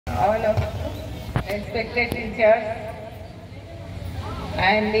all of respected teachers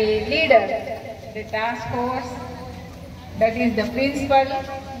and the leader, the task force, that is the principal,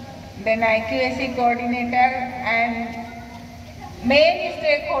 then IQAC coordinator and main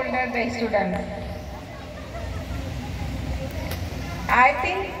stakeholder, the students. I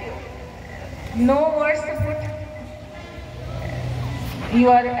think no words to put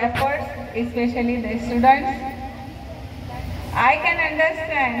your efforts, especially the students. I can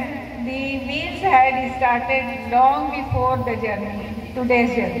understand the wheels had started long before the journey,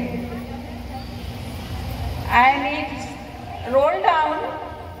 today's journey. And it rolled down,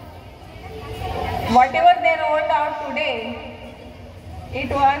 whatever they rolled out today, it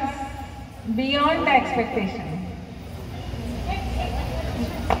was beyond the expectation.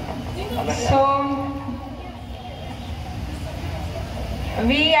 So,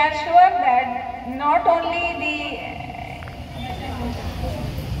 we are sure that not only the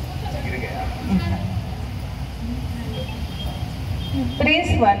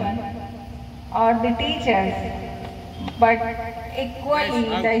principal or the teachers, but equally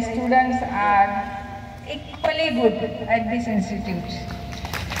the students are equally good at this institute.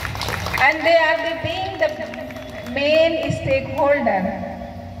 And they are being the main stakeholder.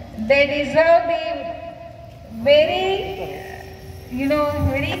 They deserve the very,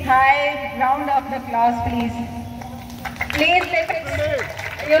 very high round of the applause, please. Please let us,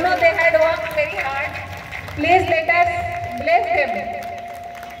 they had worked very hard. Please let us bless them.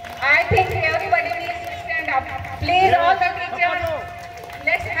 I think everybody needs to stand up. Please, all the teachers,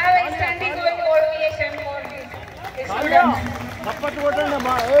 let's have a standing ovation for these students.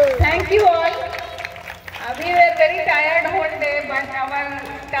 Thank you all. We were very tired whole day, but our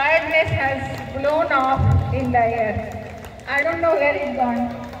tiredness has blown off in the air. I don't know where it's gone.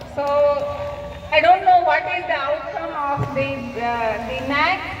 So, I don't know what is the outcome of the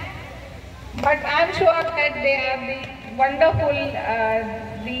Naac, but I'm sure that they are the wonderful,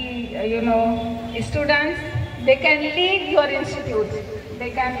 students. They can lead your institute.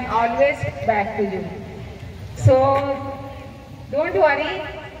 They can always back to you. So, don't worry,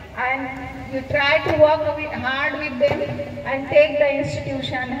 and you try to work hard with them and take the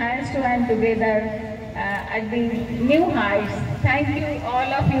institution hands to hand together at the new heights. Thank you,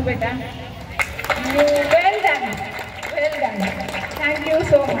 all of you, beta. Well done, well done. Thank you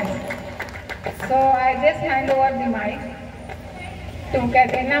so much. So I just hand over the mic to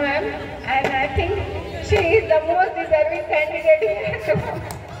Katrina ma'am, and I think she is the most deserving candidate here to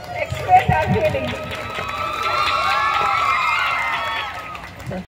express her feelings.